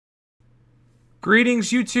Greetings,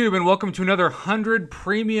 YouTube, and welcome to another 100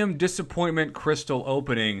 Premium Disappointment Crystal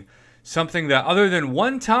opening. Something that, other than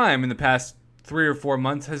one time in the past 3 or 4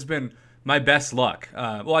 months, has been my best luck.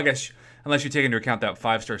 Well, I guess, unless you take into account that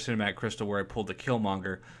 5-star Cinematic Crystal where I pulled the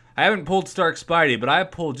Killmonger. I haven't pulled Stark Spidey, but I have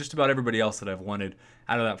pulled just about everybody else that I've wanted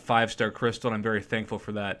out of that 5-star Crystal, and I'm very thankful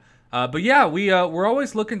for that. But yeah, we're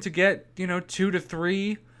always looking to get, 2 to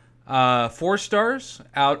 3 4 stars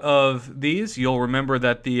out of these. You'll remember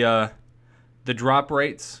that the drop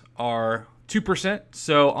rates are 2%.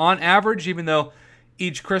 So on average, even though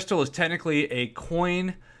each crystal is technically a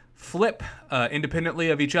coin flip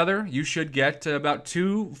independently of each other, you should get about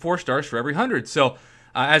 2 4 stars for every 100. So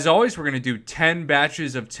as always, we're going to do 10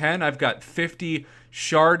 batches of 10. I've got 50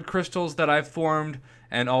 shard crystals that I've formed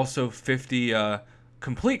and also 50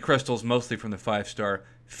 complete crystals, mostly from the 5-star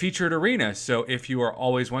featured arena. So if you are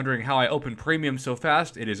always wondering how I open premium so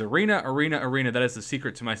fast, it is arena, arena, arena. That is the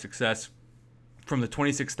secret to my success. From the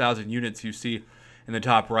 26,000 units you see in the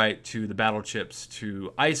top right to the battle chips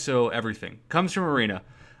to ISO, everything comes from arena.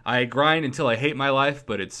 I grind until I hate my life,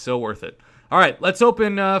 but it's so worth it. All right, let's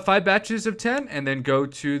open 5 batches of 10 and then go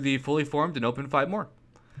to the fully formed and open 5 more.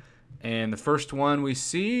 And the first one we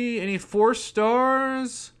see, any 4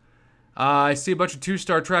 stars? I see a bunch of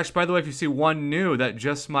 2-star trash. By the way, if you see one new, that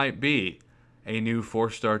just might be a new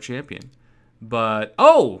 4-star champion. But,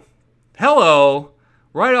 oh, hello,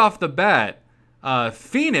 right off the bat.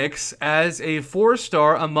 Phoenix as a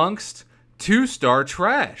 4-star amongst 2-star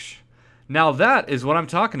trash. Now that is what I'm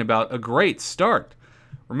talking about, a great start.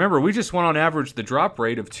 Remember, we just went on average the drop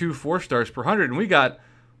rate of 2 4 stars per 100, and we got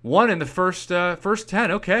 1 in the first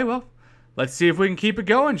 10. Okay, well, let's see if we can keep it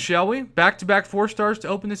going, shall we? Back-to-back 4 stars to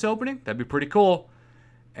open this opening? That'd be pretty cool.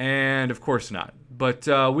 And of course not. But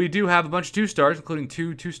we do have a bunch of 2 stars, including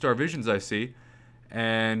 2 2-star visions I see.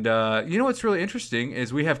 And you know what's really interesting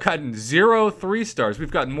is we have gotten 0 3 stars. We've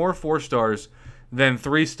gotten more 4 stars than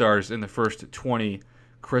 3 stars in the first 20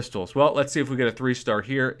 crystals. Well, let's see if we get a 3-star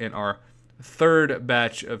here in our third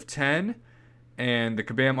batch of 10. And the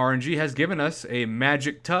Kabam RNG has given us a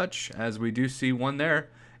magic touch, as we do see one there.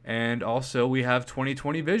 And also we have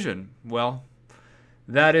 20/20 vision. Well,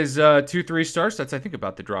 that is 2 3 stars. That's, I think,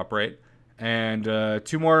 about the drop rate. And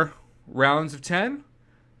 2 more rounds of 10.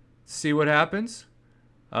 See what happens.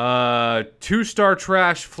 2-star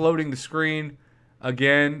trash floating the screen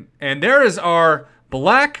again. And there is our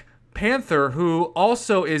Black Panther, who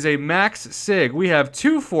also is a max sig. We have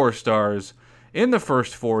 2 4 stars in the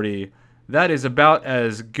first 40. That is about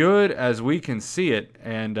as good as we can see it.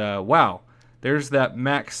 And wow, there's that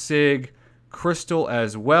max sig crystal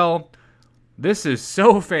as well. This is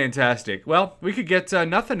so fantastic. Well, we could get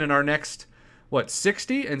nothing in our next,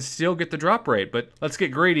 60 and still get the drop rate. But let's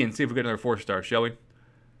get greedy and see if we get another 4 star, shall we?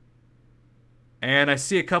 And I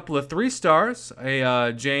see a couple of 3 stars,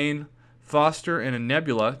 a Jane Foster and a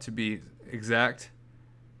Nebula, to be exact.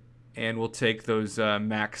 And we'll take those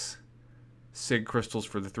max sig crystals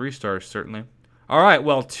for the 3 stars, certainly. All right,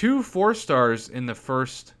 well, 2 4 stars in the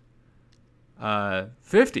first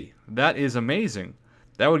 50. That is amazing.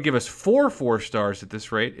 That would give us 4 4 stars at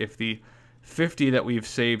this rate if the 50 that we've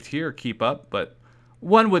saved here keep up. But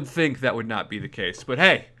one would think that would not be the case. But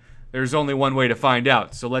hey, there's only one way to find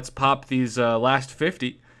out. So let's pop these last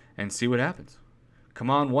 50 and see what happens. Come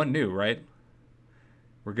on, one new, right?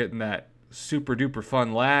 We're getting that super duper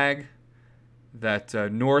fun lag. That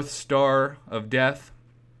North Star of Death.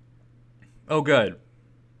 Oh, good.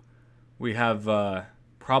 We have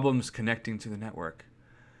problems connecting to the network.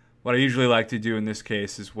 What I usually like to do in this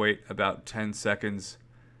case is wait about 10 seconds.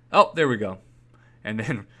 Oh, there we go. And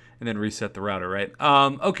then reset the router, right?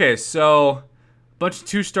 Okay, so bunch of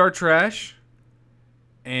 2-star trash,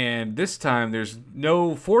 and this time there's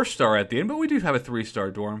no 4-star at the end, but we do have a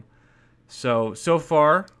 3-star dorm. So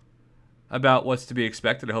far, about what's to be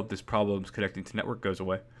expected. I hope this problems connecting to network goes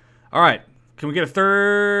away. All right, can we get a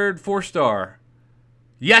third 4-star?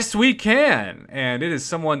 Yes, we can, and it is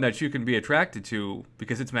someone that you can be attracted to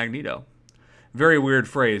because it's Magneto. Very weird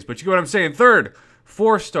phrase, but you get what I'm saying. Third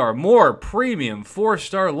 4-star, more premium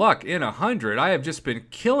 4-star luck in 100. I have just been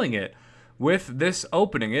killing it with this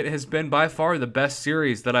opening. It has been by far the best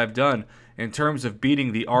series that I've done in terms of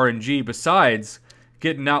beating the RNG, besides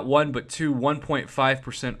getting not 1 but 2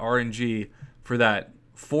 1.5% RNG for that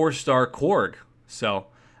 4-star Korg. So,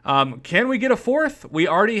 can we get a 4th? We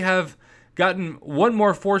already have gotten 1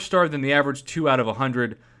 more 4-star than the average 2 out of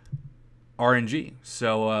 100 RNG.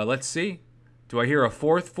 So, let's see. Do I hear a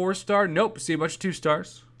 4th 4-star? Nope. See a bunch of 2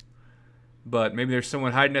 stars. But maybe there's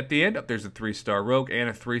someone hiding at the end. Oh, there's a 3-star Rogue and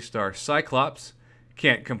a 3-star Cyclops.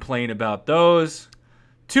 Can't complain about those.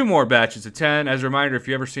 2 more batches of 10. As a reminder, if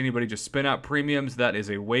you ever see anybody just spin out premiums, that is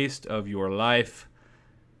a waste of your life.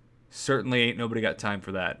 Certainly ain't nobody got time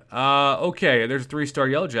for that. Okay, there's a 3-star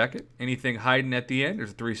Yellow Jacket. Anything hiding at the end?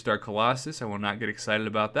 There's a 3-star Colossus. I will not get excited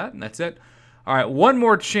about that, and that's it. All right, one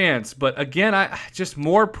more chance, but again, just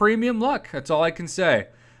more premium luck. That's all I can say.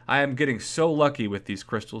 I am getting so lucky with these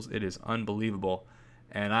crystals. It is unbelievable,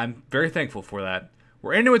 and I'm very thankful for that.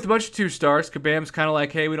 We're ending with a bunch of 2-stars. Kabam's kind of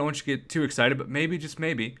like, hey, we don't want you to get too excited, but maybe, just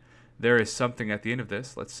maybe, there is something at the end of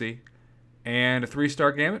this. Let's see. And a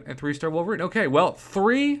 3-star Gambit and 3-star Wolverine. Okay, well,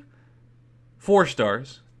 3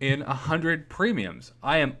 4-stars in 100 premiums.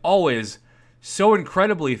 I am always so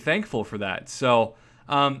incredibly thankful for that. So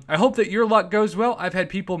I hope that your luck goes well. I've had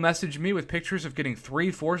people message me with pictures of getting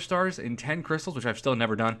 3 4-stars in 10 crystals, which I've still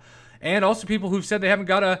never done. And also people who've said they haven't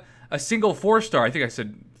got a single 4-star. I think I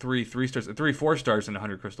said 3 4-stars in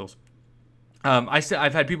 100 crystals.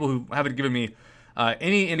 I've had people who haven't given me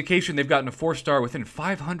any indication they've gotten a 4-star within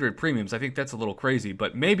 500 premiums. I think that's a little crazy,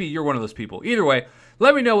 but maybe you're one of those people. Either way,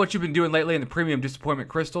 let me know what you've been doing lately in the premium disappointment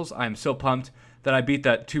crystals. I am so pumped that I beat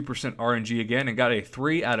that 2% RNG again and got a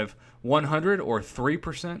 3 out of 100 or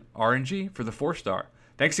 3% RNG for the 4-star.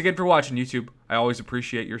 Thanks again for watching, YouTube. I always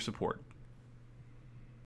appreciate your support.